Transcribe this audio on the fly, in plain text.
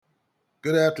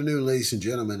Good afternoon, ladies and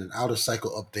gentlemen. An out of cycle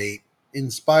update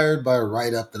inspired by a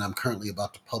write up that I'm currently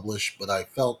about to publish, but I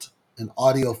felt an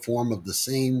audio form of the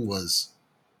same was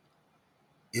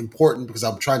important because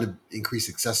I'm trying to increase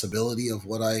accessibility of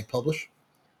what I publish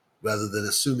rather than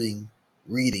assuming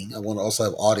reading. I want to also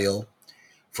have audio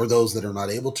for those that are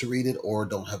not able to read it or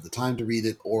don't have the time to read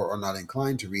it or are not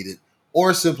inclined to read it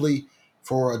or simply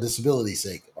for a disability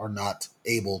sake are not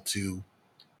able to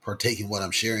partake in what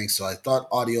I'm sharing. So I thought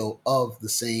audio of the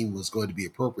same was going to be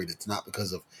appropriate. It's not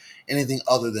because of anything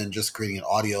other than just creating an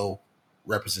audio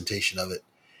representation of it.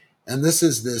 And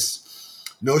this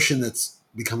notion that's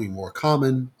becoming more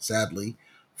common, sadly,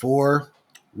 for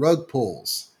rug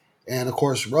pulls. And of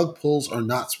course, rug pulls are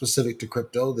not specific to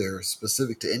crypto, they're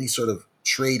specific to any sort of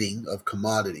trading of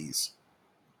commodities.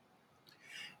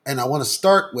 And I want to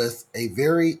start with a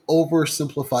very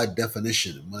oversimplified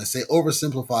definition. When I say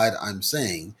oversimplified, I'm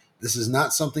saying this is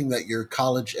not something that your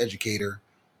college educator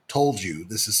told you.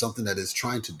 This is something that is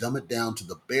trying to dumb it down to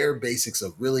the bare basics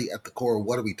of really at the core,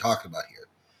 what are we talking about here?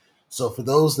 So for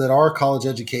those that are college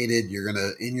educated, you're going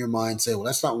to, in your mind, say, well,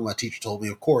 that's not what my teacher told me,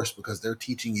 of course, because they're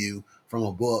teaching you from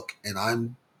a book and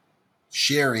I'm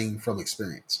sharing from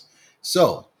experience.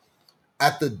 So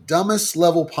at the dumbest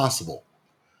level possible,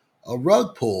 a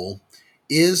rug pull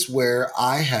is where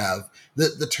I have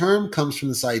the term comes from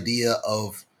this idea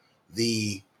of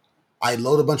the I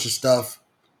load a bunch of stuff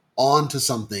onto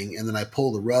something and then I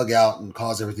pull the rug out and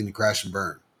cause everything to crash and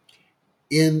burn.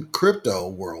 In crypto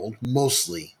world,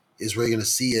 mostly is where you're going to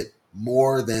see it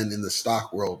more than in the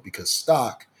stock world because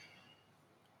stock,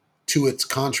 to its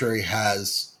contrary,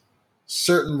 has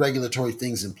certain regulatory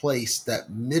things in place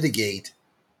that mitigate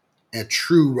a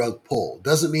true rug pull.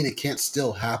 Doesn't mean it can't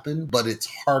still happen, but it's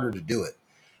harder to do it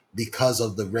because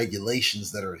of the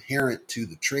regulations that are inherent to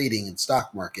the trading and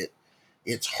stock market.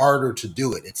 It's harder to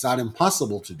do it. It's not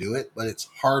impossible to do it, but it's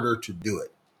harder to do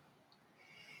it.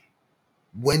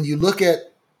 When you look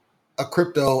at a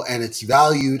crypto and it's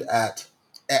valued at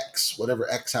X, whatever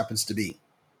X happens to be,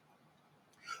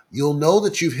 you'll know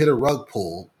that you've hit a rug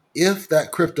pull if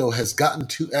that crypto has gotten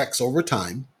to X over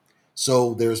time.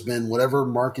 So there's been whatever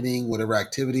marketing, whatever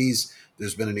activities,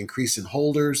 there's been an increase in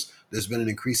holders, there's been an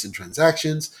increase in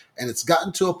transactions, and it's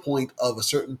gotten to a point of a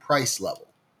certain price level.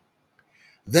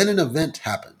 Then an event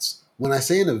happens. When I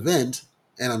say an event,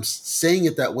 and I'm saying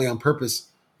it that way on purpose,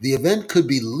 the event could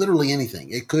be literally anything.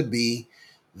 It could be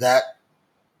that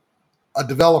a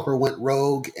developer went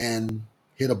rogue and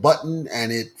hit a button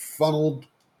and it funneled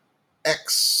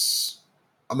X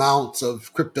amounts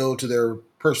of crypto to their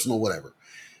personal whatever.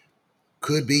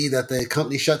 Could be that the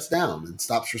company shuts down and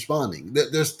stops responding.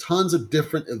 There's tons of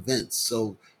different events.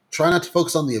 So try not to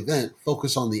focus on the event,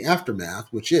 focus on the aftermath,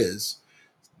 which is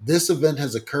this event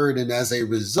has occurred, and as a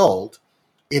result,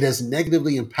 it has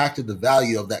negatively impacted the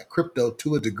value of that crypto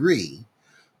to a degree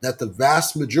that the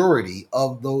vast majority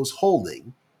of those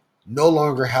holding no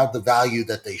longer have the value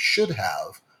that they should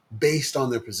have based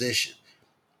on their position.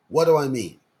 What do I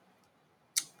mean?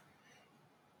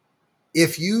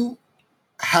 If you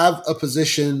have a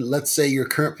position, let's say your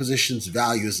current position's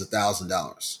value is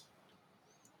 $1,000,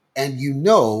 and you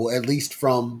know, at least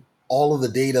from all of the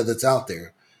data that's out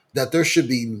there, that there should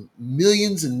be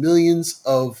millions and millions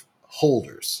of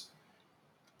holders.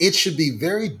 It should be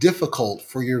very difficult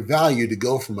for your value to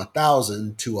go from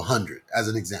 1,000 to 100, as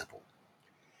an example,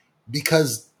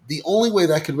 because the only way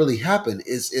that could really happen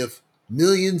is if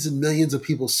millions and millions of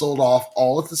people sold off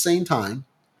all at the same time,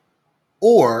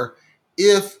 or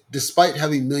if, despite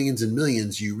having millions and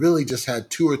millions, you really just had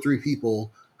two or three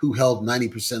people who held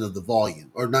 90% of the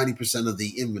volume, or 90% of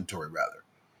the inventory, rather,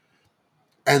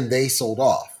 and they sold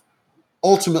off.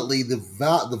 Ultimately, the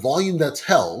volume that's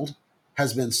held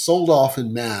has been sold off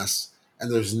in mass,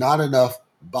 and there's not enough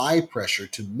buy pressure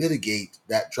to mitigate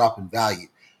that drop in value.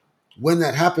 When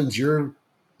that happens, your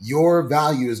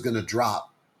value is going to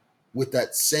drop with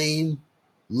that same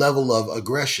level of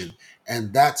aggression,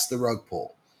 and that's the rug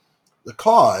pull. The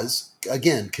cause,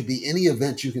 again, could be any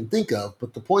event you can think of,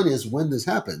 but the point is when this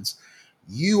happens,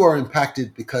 you are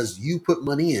impacted because you put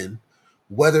money in,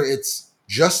 whether it's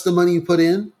just the money you put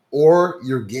in or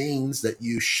your gains that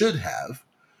you should have,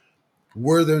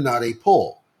 were there not a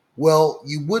pull. Well,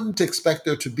 you wouldn't expect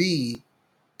there to be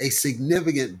a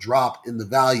significant drop in the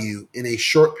value in a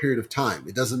short period of time.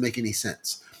 It doesn't make any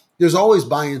sense. There's always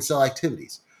buy and sell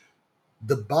activities.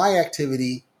 The buy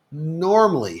activity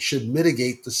normally should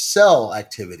mitigate the sell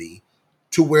activity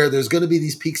to where there's going to be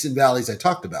these peaks and valleys I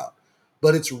talked about.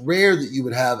 But it's rare that you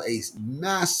would have a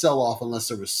mass sell off unless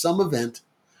there was some event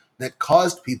that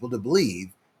caused people to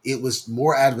believe it was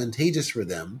more advantageous for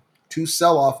them to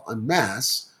sell off en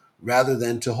masse rather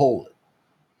than to hold it.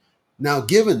 Now,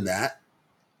 given that,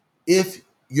 if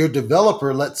your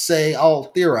developer, let's say, I'll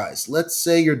theorize, let's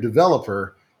say your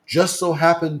developer just so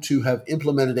happened to have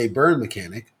implemented a burn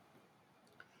mechanic,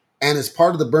 and as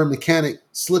part of the burn mechanic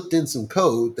slipped in some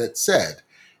code that said,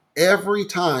 every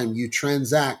time you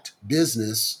transact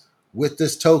business with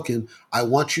this token, I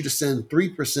want you to send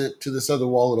 3% to this other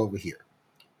wallet over here.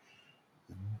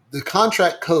 The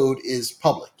contract code is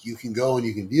public. You can go and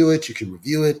you can view it, you can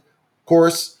review it. Of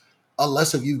course,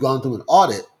 unless if you've gone through an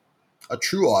audit, a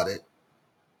true audit,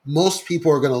 most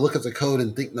people are going to look at the code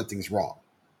and think nothing's wrong.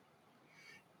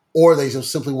 Or they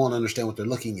just simply won't understand what they're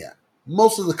looking at.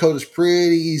 Most of the code is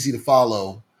pretty easy to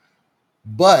follow,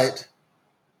 but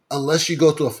unless you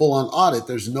go through a full-on audit,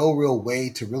 there's no real way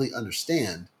to really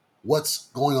understand what's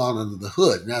going on under the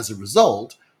hood. And as a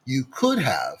result, you could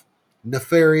have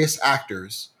nefarious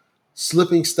actors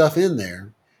slipping stuff in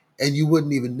there and you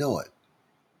wouldn't even know it.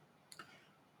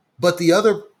 But the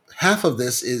other half of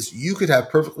this is you could have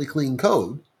perfectly clean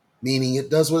code, meaning it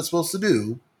does what it's supposed to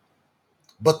do,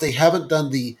 but they haven't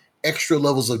done the extra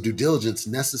levels of due diligence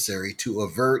necessary to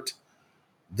avert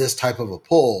this type of a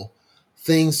pull,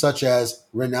 things such as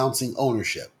renouncing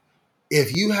ownership.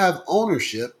 If you have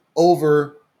ownership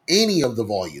over any of the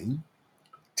volume,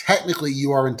 technically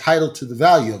you are entitled to the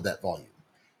value of that volume.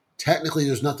 Technically,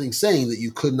 there's nothing saying that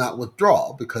you could not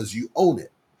withdraw because you own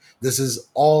it. This is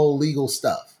all legal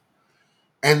stuff.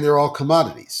 And they're all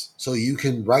commodities. So you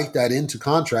can write that into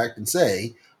contract and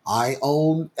say, I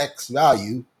own X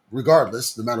value,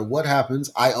 regardless, no matter what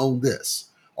happens, I own this,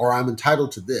 or I'm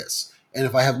entitled to this. And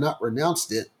if I have not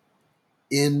renounced it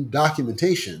in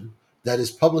documentation that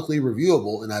is publicly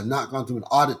reviewable and I've not gone through an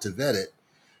audit to vet it,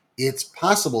 it's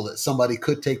possible that somebody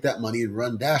could take that money and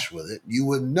run dash with it. You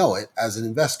wouldn't know it as an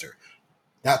investor.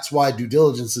 That's why due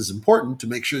diligence is important, to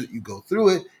make sure that you go through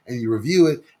it and you review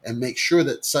it and make sure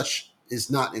that such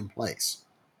is not in place.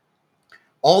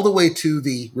 All the way to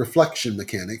the reflection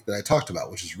mechanic that I talked about,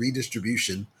 which is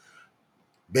redistribution.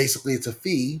 Basically, it's a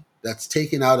fee that's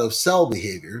taken out of sell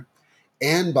behavior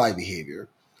and buy behavior,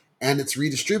 and it's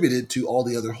redistributed to all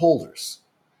the other holders.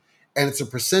 And it's a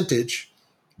percentage,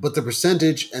 but the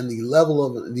percentage and the level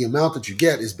of the amount that you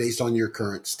get is based on your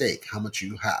current stake, how much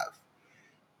you have.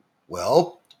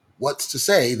 Well, what's to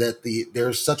say that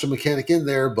there's such a mechanic in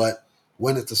there, but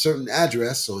when it's a certain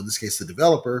address, so in this case the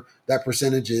developer, that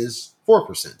percentage is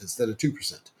 4% instead of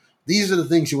 2%. These are the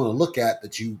things you want to look at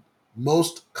that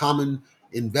most common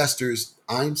investors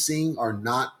I'm seeing are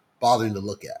not bothering to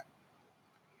look at.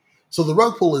 So the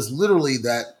rug pull is literally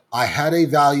that I had a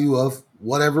value of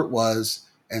whatever it was,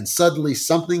 and suddenly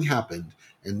something happened,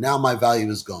 and now my value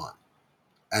is gone,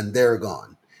 and they're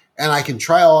gone. And I can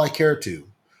try all I care to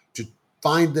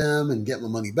find them and get my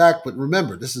money back. But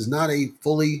remember, this is not a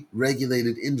fully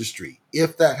regulated industry.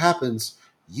 If that happens,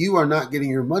 you are not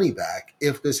getting your money back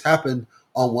if this happened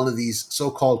on one of these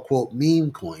so-called, quote,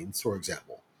 meme coins, for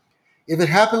example. If it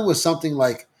happened with something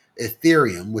like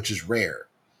Ethereum, which is rare,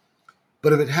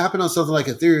 but if it happened on something like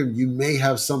Ethereum, you may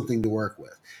have something to work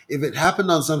with. If it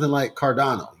happened on something like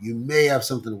Cardano, you may have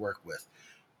something to work with.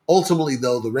 Ultimately,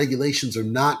 though, the regulations are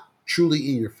not truly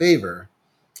in your favor.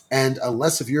 And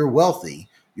unless if you're wealthy,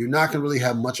 you're not going to really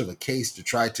have much of a case to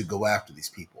try to go after these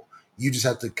people. You just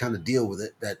have to kind of deal with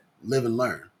it, that live and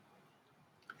learn.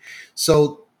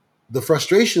 So the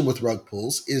frustration with rug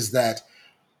pulls is that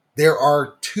there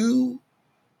are two,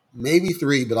 maybe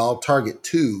three, but I'll target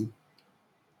two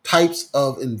types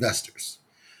of investors.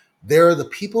 There are the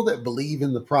people that believe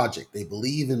in the project. They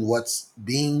believe in what's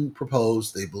being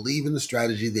proposed. They believe in the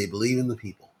strategy. They believe in the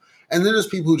people. And then there's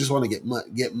people who just want to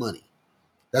get money.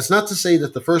 That's not to say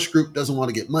that the first group doesn't want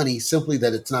to get money, simply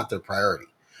that it's not their priority.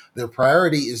 Their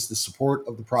priority is the support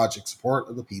of the project, support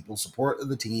of the people, support of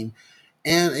the team,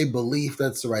 and a belief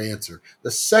that's the right answer.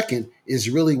 The second is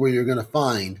really where you're going to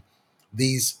find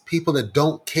these people that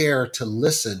don't care to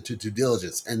listen to due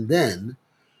diligence. And then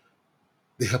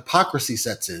the hypocrisy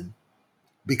sets in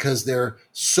because they're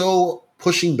so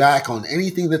pushing back on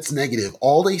anything that's negative.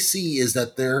 All they see is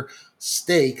that their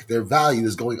stake, their value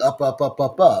is going up, up, up,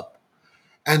 up, up.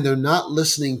 And they're not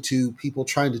listening to people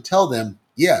trying to tell them,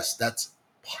 yes, that's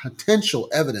potential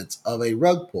evidence of a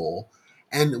rug pull.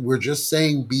 And we're just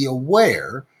saying, be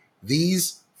aware,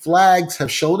 these flags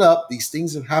have shown up. These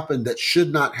things have happened that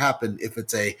should not happen if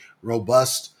it's a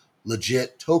robust,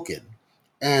 legit token.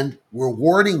 And we're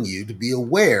warning you to be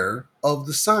aware of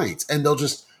the signs. And they'll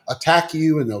just attack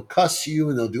you and they'll cuss you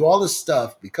and they'll do all this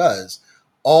stuff because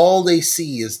all they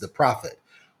see is the profit.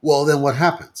 Well, then what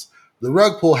happens? The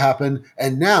rug pull happened,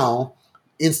 and now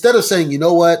instead of saying, you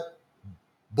know what,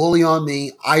 bully on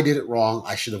me. I did it wrong.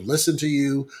 I should have listened to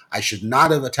you. I should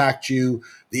not have attacked you.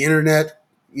 The internet,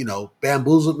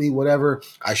 bamboozled me, whatever.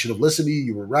 I should have listened to you.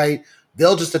 You were right.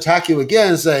 They'll just attack you again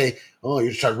and say, oh,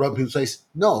 you're just trying to rub people's face.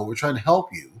 No, we're trying to help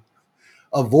you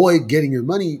avoid getting your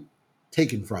money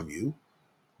taken from you.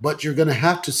 But you're going to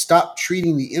have to stop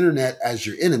treating the internet as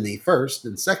your enemy first.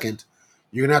 And second,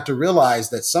 you're going to have to realize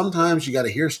that sometimes you got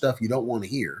to hear stuff you don't want to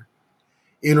hear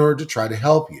in order to try to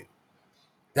help you.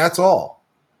 That's all.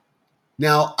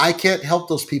 Now, I can't help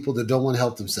those people that don't want to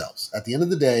help themselves. At the end of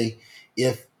the day,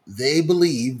 if they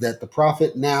believe that the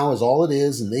profit now is all it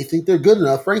is and they think they're good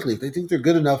enough, frankly, if they think they're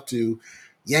good enough to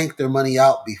yank their money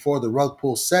out before the rug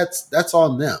pull sets, that's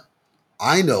on them.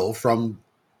 I know from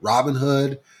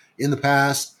Robinhood in the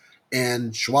past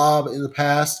and Schwab in the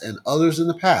past and others in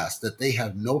the past that they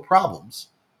have no problems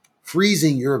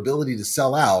freezing your ability to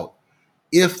sell out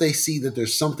if they see that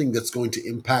there's something that's going to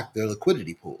impact their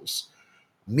liquidity pools.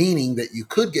 Meaning that you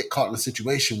could get caught in a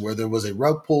situation where there was a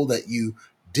rug pull that you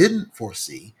didn't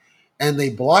foresee and they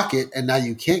block it and now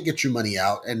you can't get your money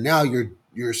out and now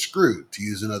you're screwed, to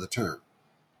use another term.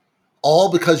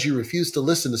 All because you refused to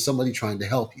listen to somebody trying to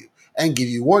help you and give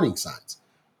you warning signs.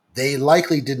 They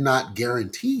likely did not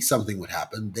guarantee something would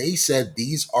happen. They said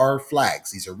these are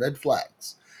flags, these are red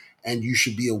flags, and you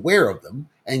should be aware of them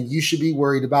and you should be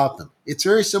worried about them. It's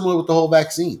very similar with the whole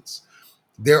vaccines.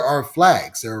 There are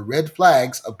flags, there are red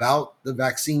flags about the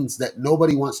vaccines that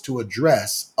nobody wants to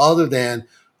address other than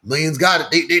millions got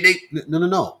it.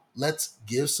 No. Let's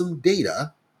give some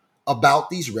data about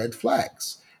these red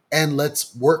flags and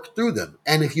let's work through them.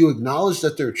 And if you acknowledge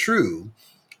that they're true,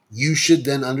 you should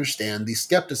then understand the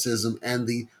skepticism and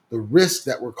the risk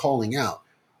that we're calling out.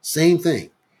 Same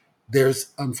thing.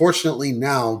 There's unfortunately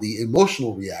now the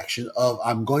emotional reaction of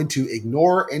I'm going to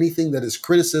ignore anything that is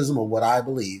criticism of what I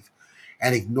believe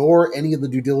and ignore any of the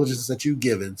due diligence that you've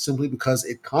given simply because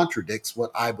it contradicts what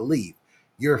I believe.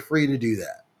 You're free to do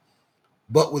that.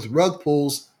 But with rug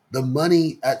pulls, the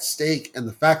money at stake and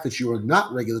the fact that you are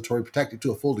not regulatory protected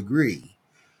to a full degree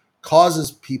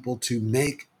causes people to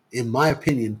make, in my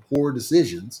opinion, poor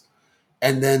decisions.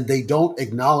 And then they don't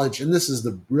acknowledge, and this is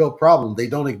the real problem, they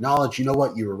don't acknowledge, you know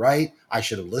what, you were right. I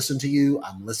should have listened to you.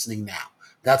 I'm listening now.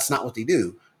 That's not what they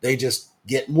do. They just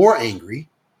get more angry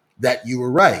that you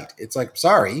were right. It's like,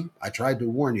 sorry, I tried to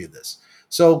warn you this.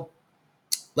 So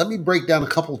let me break down a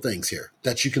couple things here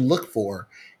that you can look for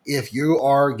if you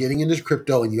are getting into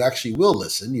crypto and you actually will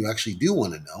listen, you actually do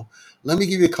want to know. Let me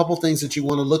give you a couple things that you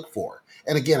want to look for.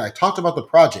 And again, I talked about the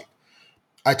project.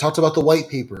 I talked about the white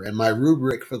paper and my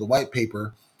rubric for the white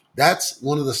paper. That's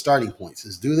one of the starting points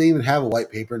is, do they even have a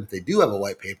white paper? And if they do have a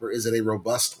white paper, is it a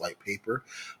robust white paper?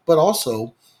 But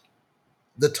also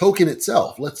the token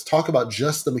itself. Let's talk about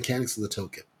just the mechanics of the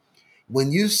token.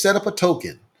 When you set up a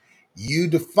token, you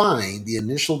define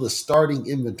the starting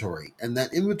inventory. And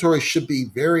that inventory should be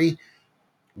very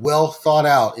well thought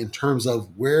out in terms of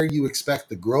where you expect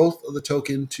the growth of the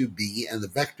token to be and the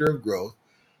vector of growth,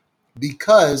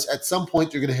 because at some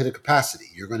point you're going to hit a capacity.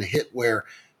 You're going to hit where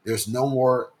there's no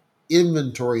more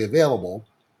inventory available,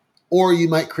 or you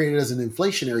might create it as an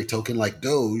inflationary token like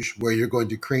Doge, where you're going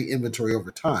to create inventory over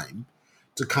time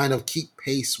to kind of keep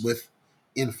pace with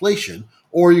inflation,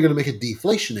 or you're going to make it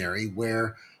deflationary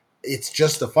where it's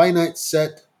just a finite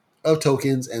set of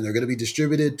tokens and they're going to be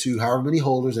distributed to however many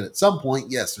holders. And at some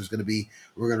point, yes,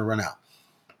 we're going to run out.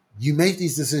 You make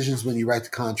these decisions when you write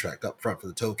the contract up front for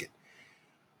the token.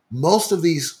 Most of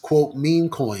these, quote, meme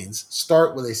coins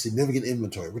start with a significant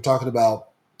inventory. We're talking about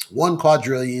 1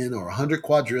 quadrillion or 100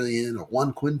 quadrillion or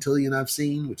 1 quintillion I've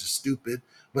seen, which is stupid.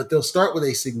 But they'll start with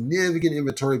a significant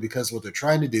inventory because what they're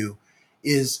trying to do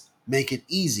is make it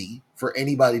easy for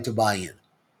anybody to buy in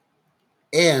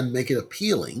and make it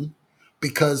appealing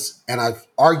because, and I've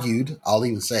argued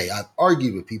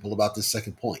with people about this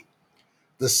second point,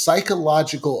 the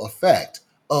psychological effect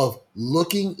of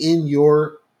looking in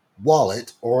your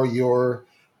wallet or your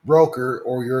broker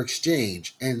or your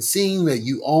exchange and seeing that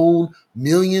you own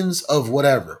millions of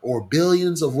whatever or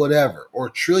billions of whatever or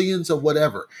trillions of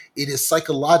whatever. It is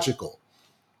psychological.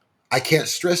 I can't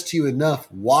stress to you enough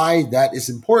why that is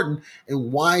important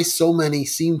and why so many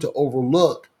seem to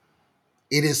overlook.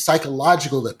 It is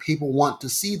psychological that people want to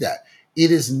see that.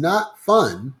 It is not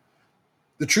fun.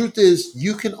 The truth is,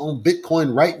 you can own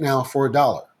Bitcoin right now for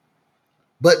 $1,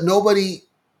 but nobody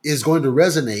is going to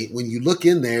resonate when you look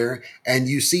in there and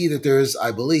you see that there's,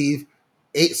 I believe,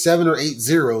 7 or 8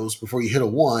 zeros before you hit a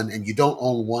 1 and you don't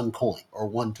own 1 coin or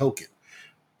 1 token.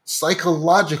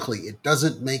 Psychologically, it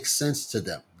doesn't make sense to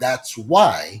them. That's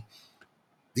why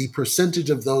the percentage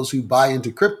of those who buy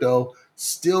into crypto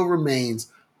still remains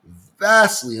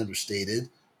vastly understated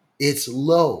It's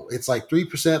low. It's like 3%,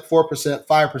 4%,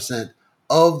 5%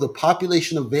 of the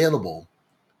population available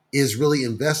is really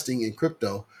investing in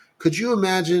crypto. Could you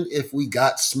imagine if we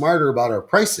got smarter about our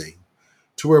pricing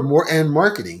to where more and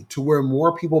marketing to where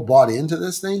more people bought into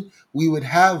this thing? We would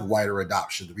have wider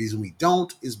adoption. The reason we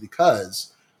don't is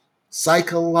because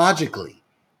psychologically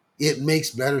it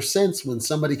makes better sense when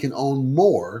somebody can own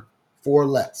more for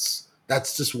less.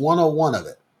 That's just 101 of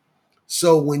it.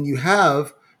 So when you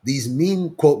have these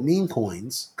mean, quote, meme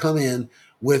coins come in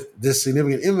with this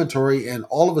significant inventory, and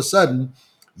all of a sudden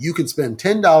you can spend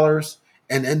 $10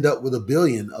 and end up with 1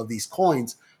 billion of these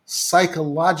coins,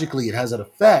 psychologically it has an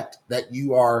effect that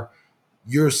you're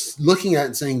looking at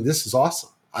and saying, this is awesome.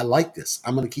 I like this.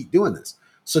 I'm going to keep doing this.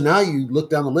 So now you look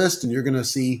down the list and you're going to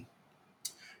see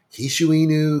Kishu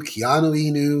Inu, Keanu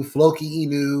Inu, Floki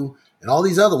Inu, and all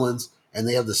these other ones, and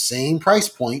they have the same price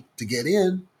point to get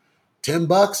in.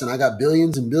 $10 and I got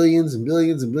billions and billions and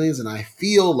billions and billions, and I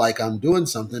feel like I'm doing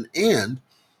something. And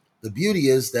the beauty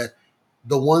is that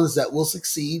the ones that will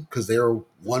succeed, because they are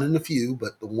one in a few,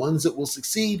 but the ones that will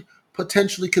succeed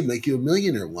potentially could make you a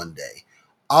millionaire one day.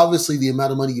 Obviously, the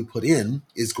amount of money you put in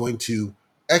is going to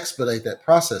expedite that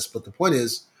process. But the point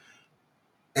is,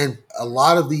 and a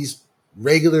lot of these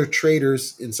regular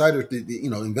traders, insider,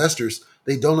 investors,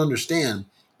 they don't understand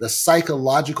the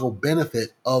psychological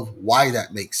benefit of why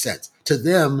that makes sense. To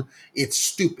them, it's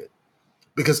stupid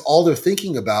because all they're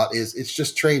thinking about is it's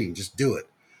just trading, just do it.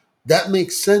 That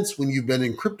makes sense when you've been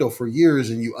in crypto for years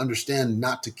and you understand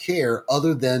not to care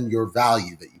other than your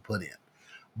value that you put in.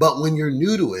 But when you're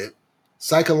new to it,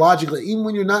 psychologically, even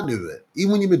when you're not new to it,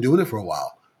 even when you've been doing it for a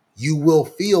while, you will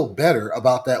feel better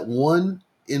about that one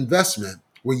investment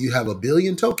where you have 1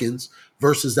 billion tokens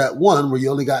versus that one where you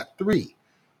only got 3,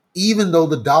 even though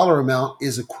the dollar amount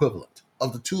is equivalent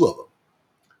of the two of them.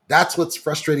 That's what's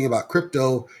frustrating about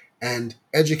crypto and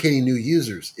educating new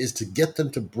users, is to get them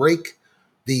to break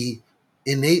the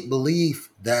innate belief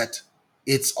that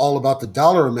it's all about the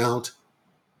dollar amount.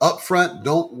 Upfront,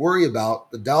 don't worry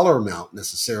about the dollar amount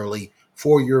necessarily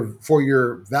for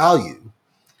your value.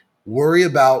 Worry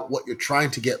about what you're trying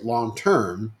to get long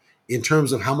term in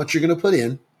terms of how much you're going to put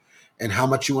in and how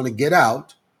much you want to get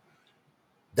out.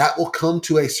 That will come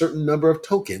to a certain number of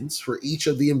tokens for each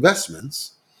of the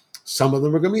investments. Some of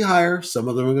them are going to be higher, some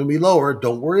of them are going to be lower.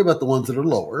 Don't worry about the ones that are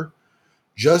lower.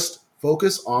 Just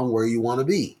focus on where you want to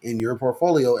be in your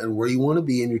portfolio and where you want to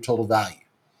be in your total value.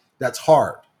 That's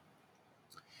hard.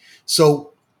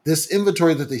 So this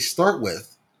inventory that they start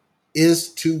with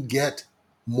is to get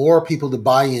more people to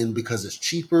buy in because it's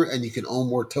cheaper and you can own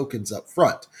more tokens up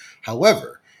front.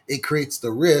 However, it creates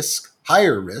the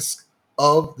higher risk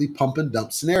of the pump and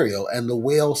dump scenario and the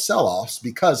whale sell-offs,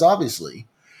 because obviously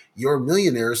your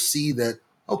millionaires see that,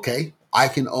 okay, I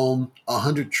can own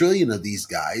 100 trillion of these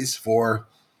guys for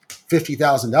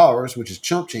 $50,000, which is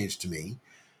chump change to me.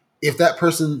 When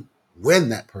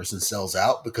that person sells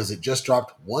out, because it just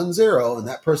dropped 1-0 and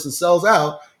that person sells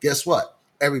out, guess what?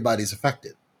 Everybody's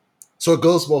affected. So it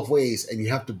goes both ways, and you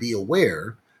have to be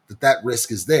aware that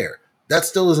risk is there. That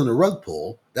still isn't a rug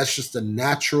pull. That's just a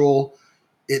natural,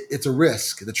 it's a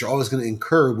risk that you're always going to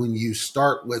incur when you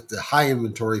start with the high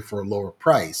inventory for a lower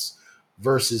price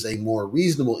versus a more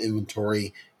reasonable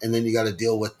inventory, and then you got to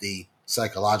deal with the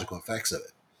psychological effects of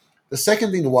it. The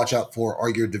second thing to watch out for are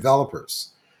your developers.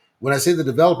 When I say the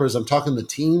developers, I'm talking the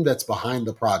team that's behind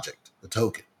the project, the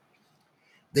token.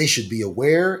 They should be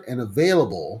aware and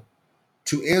available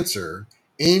to answer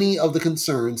any of the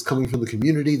concerns coming from the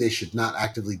community. They should not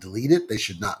actively delete it. They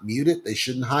should not mute it. They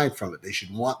shouldn't hide from it. They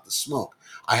should want the smoke.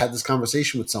 I had this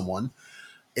conversation with someone.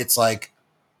 It's like,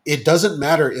 it doesn't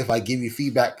matter if I give you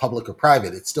feedback, public or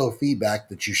private. It's still feedback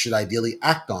that you should ideally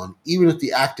act on, even if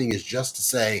the acting is just to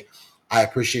say, I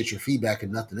appreciate your feedback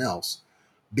and nothing else.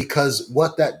 Because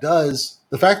what that does,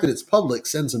 the fact that it's public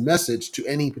sends a message to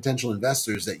any potential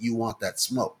investors that you want that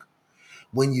smoke.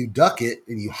 When you duck it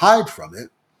and you hide from it,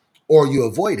 or you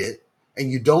avoid it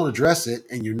and you don't address it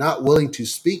and you're not willing to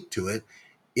speak to it,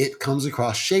 it comes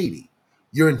across shady.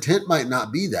 Your intent might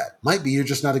not be that. Might be you're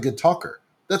just not a good talker.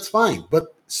 That's fine,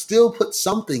 but still put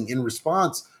something in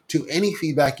response to any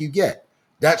feedback you get.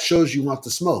 That shows you want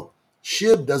the smoke.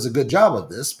 SHIB does a good job of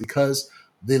this because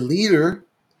the leader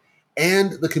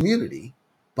and the community,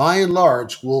 by and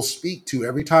large, will speak to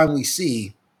every time we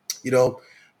see,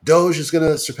 Doge is going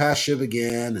to surpass SHIB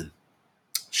again, and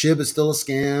SHIB is still a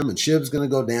scam, and SHIB's going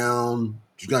to go down.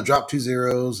 She's going to drop 2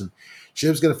 zeros, and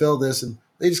SHIB's going to fail this. And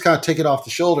they just kind of take it off the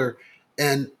shoulder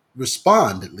and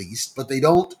respond, at least, but they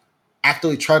don't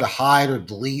actively try to hide or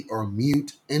delete or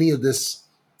mute any of this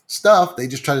stuff. They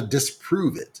just try to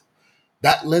disprove it.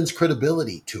 that lends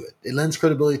credibility to it. It lends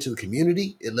credibility to the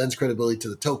community. It lends credibility to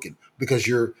the token because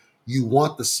you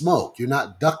want the smoke. You're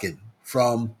not ducking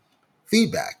from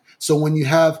feedback. So when you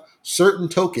have certain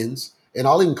tokens, and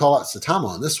I'll even call out Satama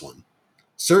on this one,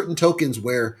 certain tokens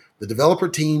where the developer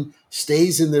team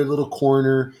stays in their little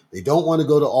corner, they don't want to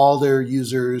go to all their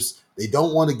users, they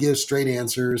don't want to give straight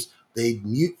answers, they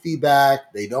mute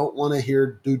feedback, they don't want to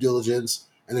hear due diligence,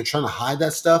 and they're trying to hide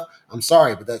that stuff. I'm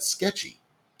sorry, but that's sketchy.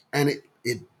 And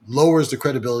it lowers the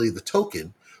credibility of the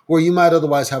token, where you might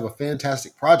otherwise have a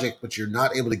fantastic project, but you're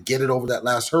not able to get it over that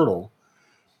last hurdle.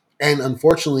 And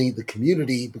unfortunately, the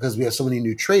community, because we have so many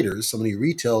new traders, so many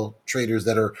retail traders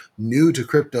that are new to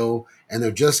crypto and they're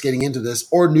just getting into this,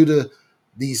 or new to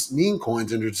these meme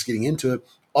coins and they're just getting into it,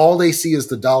 all they see is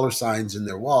the dollar signs in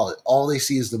their wallet. All they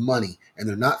see is the money, and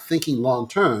they're not thinking long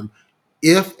term.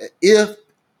 If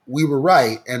we were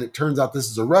right and it turns out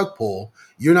this is a rug pull,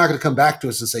 you're not going to come back to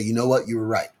us and say, you know what, you were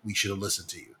right. We should have listened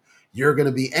to you. You're going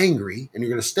to be angry and you're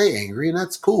going to stay angry, and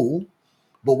that's cool.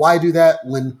 But why do that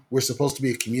when we're supposed to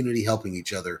be a community helping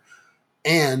each other?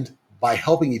 And by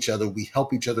helping each other, we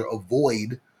help each other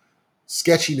avoid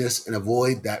sketchiness and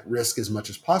avoid that risk as much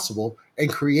as possible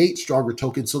and create stronger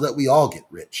tokens so that we all get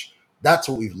rich. That's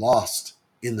what we've lost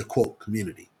in the quote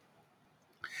community.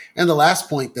 And the last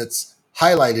point that's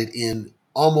highlighted in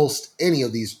almost any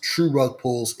of these true rug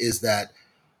pulls is that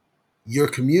your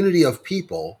community of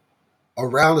people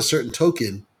around a certain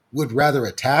token would rather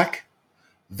attack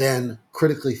than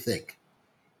critically think.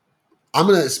 I'm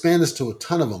going to expand this to a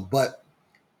ton of them, but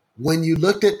when you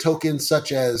looked at tokens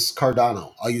such as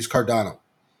Cardano, I'll use Cardano.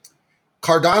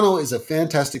 Cardano is a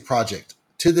fantastic project.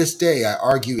 To this day, I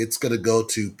argue it's going to go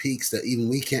to peaks that even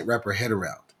we can't wrap our head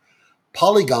around.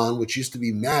 Polygon, which used to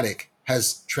be Matic,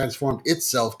 has transformed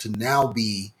itself to now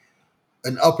be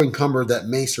an up-and-comer that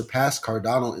may surpass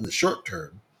Cardano in the short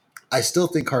term. I still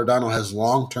think Cardano has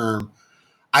long-term.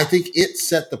 I think it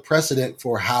set the precedent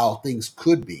for how things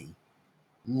could be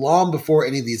long before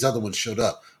any of these other ones showed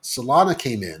up. Solana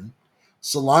came in.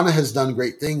 Solana has done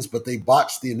great things, but they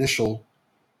botched the initial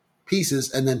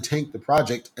pieces and then tanked the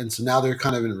project. And so now they're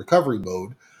kind of in recovery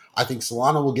mode. I think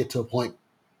Solana will get to a point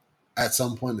at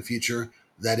some point in the future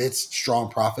that it's strong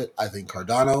profit. I think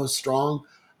Cardano is strong.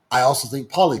 I also think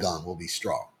Polygon will be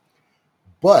strong.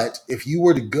 But if you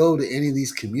were to go to any of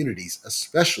these communities,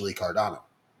 especially Cardano,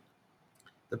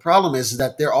 the problem is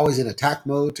that they're always in attack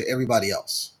mode to everybody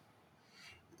else.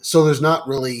 So there's not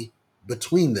really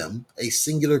between them a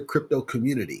singular crypto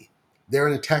community. They're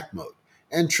in attack mode.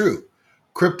 And true,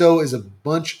 crypto is a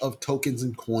bunch of tokens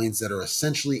and coins that are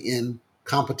essentially in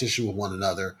competition with one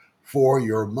another for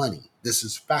your money. This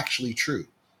is factually true.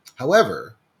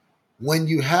 However, when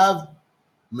you have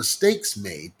mistakes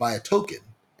made by a token,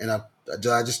 and I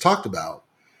just talked about,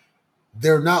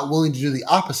 they're not willing to do the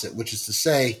opposite, which is to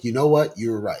say, you know what,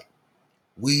 you were right.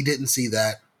 We didn't see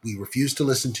that. We refused to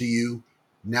listen to you.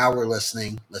 Now we're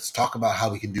listening. Let's talk about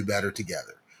how we can do better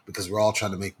together because we're all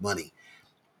trying to make money.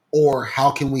 Or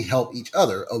how can we help each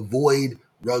other avoid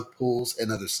rug pulls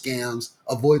and other scams,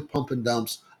 avoid pump and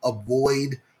dumps,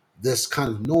 avoid this kind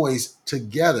of noise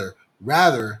together.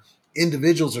 Rather,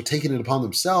 individuals are taking it upon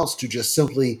themselves to just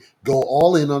simply go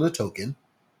all in on a token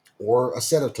or a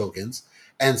set of tokens.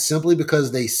 And simply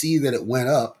because they see that it went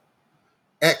up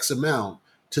X amount,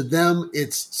 to them,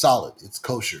 it's solid. It's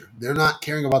kosher. They're not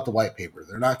caring about the white paper.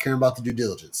 They're not caring about the due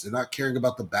diligence. They're not caring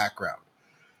about the background.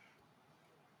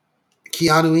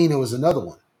 Keanu Inu is another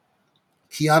one.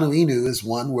 Keanu Inu is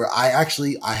one where I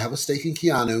have a stake in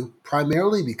Keanu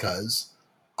primarily because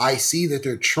I see that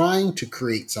they're trying to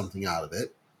create something out of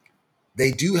it.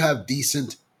 They do have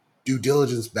decent due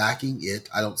diligence backing it.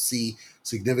 I don't see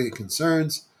significant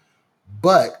concerns,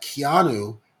 but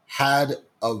Keanu had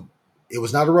it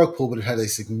was not a rug pull, but it had a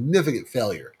significant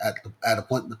failure at a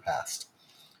point in the past.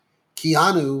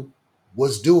 Keanu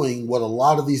was doing what a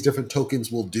lot of these different tokens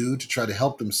will do to try to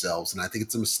help themselves, and I think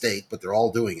it's a mistake, but they're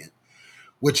all doing it,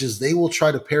 which is they will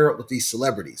try to pair up with these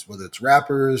celebrities, whether it's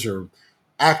rappers or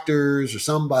actors or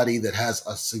somebody that has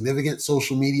a significant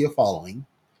social media following.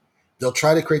 They'll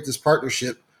try to create this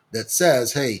partnership that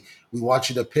says, hey, we want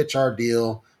you to pitch our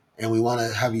deal and we want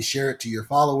to have you share it to your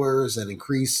followers and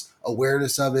increase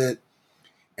awareness of it.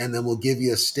 And then we'll give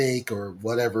you a stake or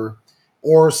whatever,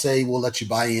 or say we'll let you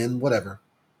buy in, whatever.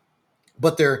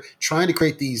 But they're trying to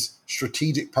create these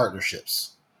strategic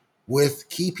partnerships with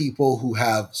key people who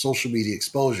have social media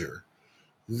exposure.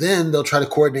 Then they'll try to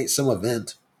coordinate some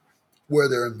event where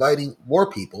they're inviting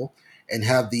more people and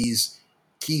have these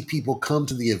key people come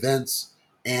to the events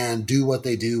and do what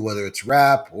they do, whether it's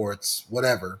rap or it's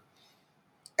whatever.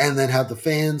 and then have the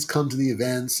fans come to the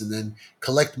events and then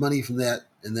collect money from that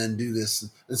and then do this.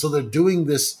 And so they're doing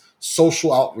this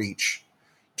social outreach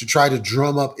to try to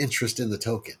drum up interest in the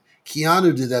token.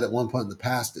 Keanu did that at one point in the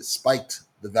past. It spiked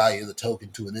the value of the token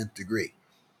to an nth degree.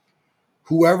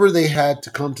 Whoever they had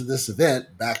to come to this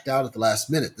event backed out at the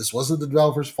last minute. This wasn't the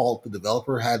developer's fault. The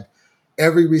developer had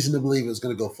every reason to believe it was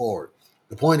going to go forward.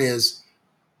 The point is,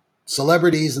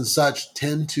 celebrities and such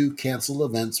tend to cancel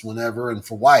events whenever and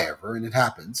for why ever, and it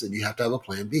happens, and you have to have a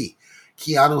plan B.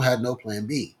 Keanu had no plan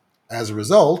B. As a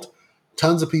result,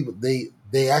 tons of people,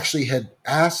 they actually had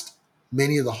asked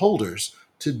many of the holders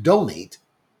to donate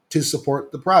to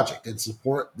support the project and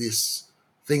support this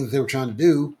thing that they were trying to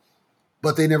do,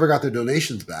 but they never got their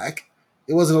donations back.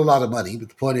 It wasn't a lot of money, but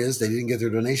the point is they didn't get their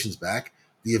donations back.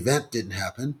 The event didn't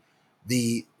happen.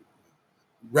 The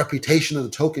reputation of the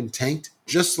token tanked,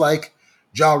 just like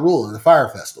Ja Rule in the Fire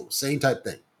Festival. Same type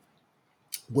thing.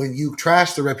 When you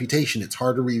trash the reputation, it's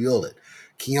hard to rebuild it.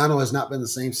 Keanu has not been the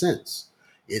same since.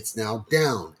 It's now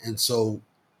down. And so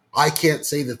I can't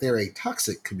say that they're a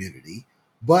toxic community,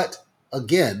 but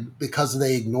again, because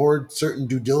they ignored certain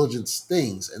due diligence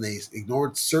things and they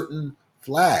ignored certain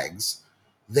flags,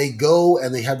 they go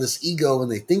and they have this ego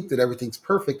and they think that everything's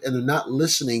perfect, and they're not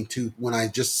listening to when I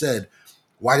just said,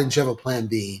 why didn't you have a plan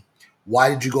B? Why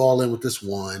did you go all in with this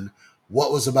one?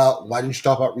 What was about, why didn't you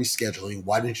talk about rescheduling?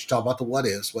 Why didn't you talk about the what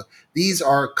ifs? These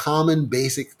are common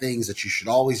basic things that you should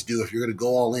always do if you're going to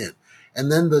go all in.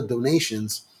 And then the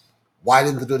donations, why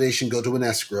didn't the donation go to an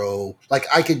escrow? Like,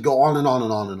 I could go on and on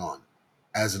and on and on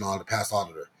as an past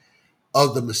auditor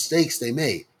of the mistakes they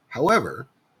made. However,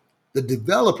 the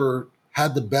developer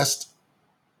had the best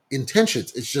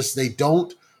intentions. It's just they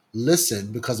don't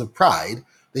listen because of pride.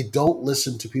 They don't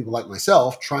listen to people like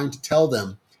myself trying to tell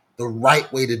them the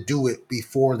right way to do it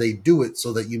before they do it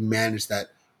so that you manage that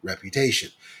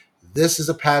reputation. This is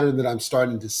a pattern that I'm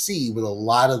starting to see with a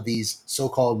lot of these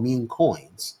so-called meme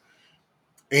coins.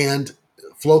 And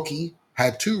Floki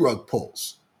had two rug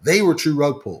pulls. They were true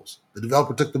rug pulls. The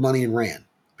developer took the money and ran,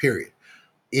 period.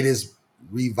 It is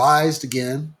revised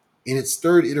again. In its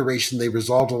third iteration, they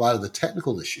resolved a lot of the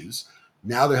technical issues.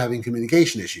 Now they're having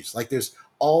communication issues. Like, there's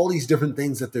all these different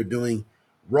things that they're doing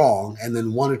wrong, and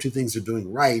then one or two things they're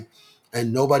doing right,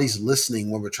 and nobody's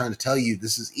listening when we're trying to tell you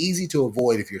this is easy to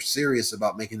avoid if you're serious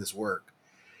about making this work.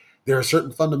 There are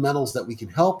certain fundamentals that we can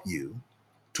help you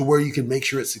to where you can make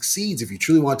sure it succeeds if you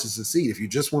truly want to succeed. If you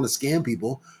just want to scam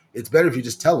people, it's better if you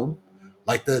just tell them.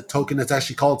 Like the token that's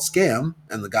actually called Scam,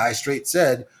 and the guy straight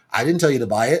said, I didn't tell you to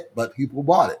buy it, but people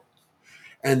bought it.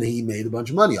 And he made a bunch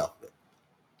of money off of it.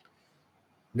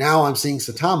 Now I'm seeing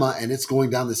Saitama, and it's going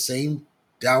down the same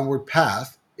downward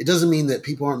path. It doesn't mean that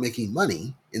people aren't making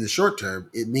money in the short term.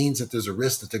 It means that there's a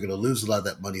risk that they're going to lose a lot of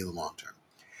that money in the long term.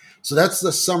 So that's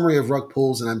the summary of rug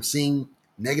pulls, and I'm seeing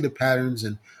negative patterns,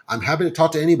 and I'm happy to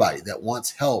talk to anybody that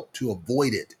wants help to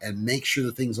avoid it and make sure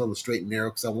the thing's on the straight and narrow,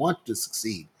 because I want it to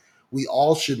succeed. We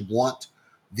all should want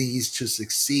these to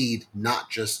succeed, not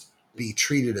just be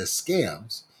treated as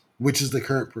scams, which is the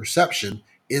current perception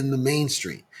in the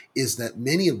mainstream, is that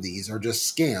many of these are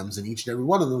just scams, and each and every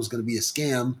one of them is going to be a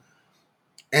scam.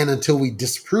 And until we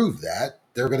disprove that,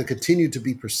 they're going to continue to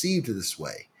be perceived this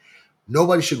way.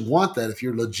 Nobody should want that. If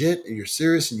you're legit and you're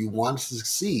serious and you want to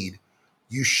succeed,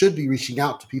 you should be reaching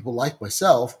out to people like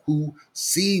myself who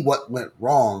see what went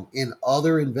wrong in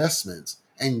other investments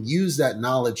and use that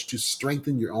knowledge to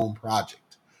strengthen your own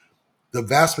project. The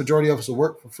vast majority of us will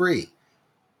work for free.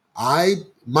 I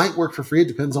might work for free. It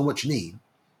depends on what you need.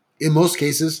 In most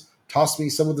cases, toss me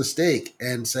some of the stake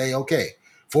and say, okay,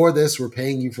 for this, we're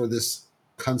paying you for this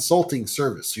consulting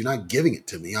service. You're not giving it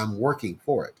to me. I'm working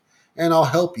for it. And I'll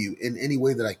help you in any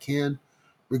way that I can.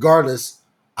 Regardless,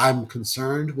 I'm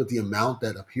concerned with the amount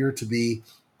that appear to be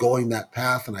going that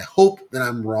path. And I hope that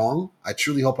I'm wrong. I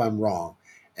truly hope I'm wrong.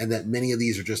 And that many of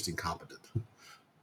these are just incompetent.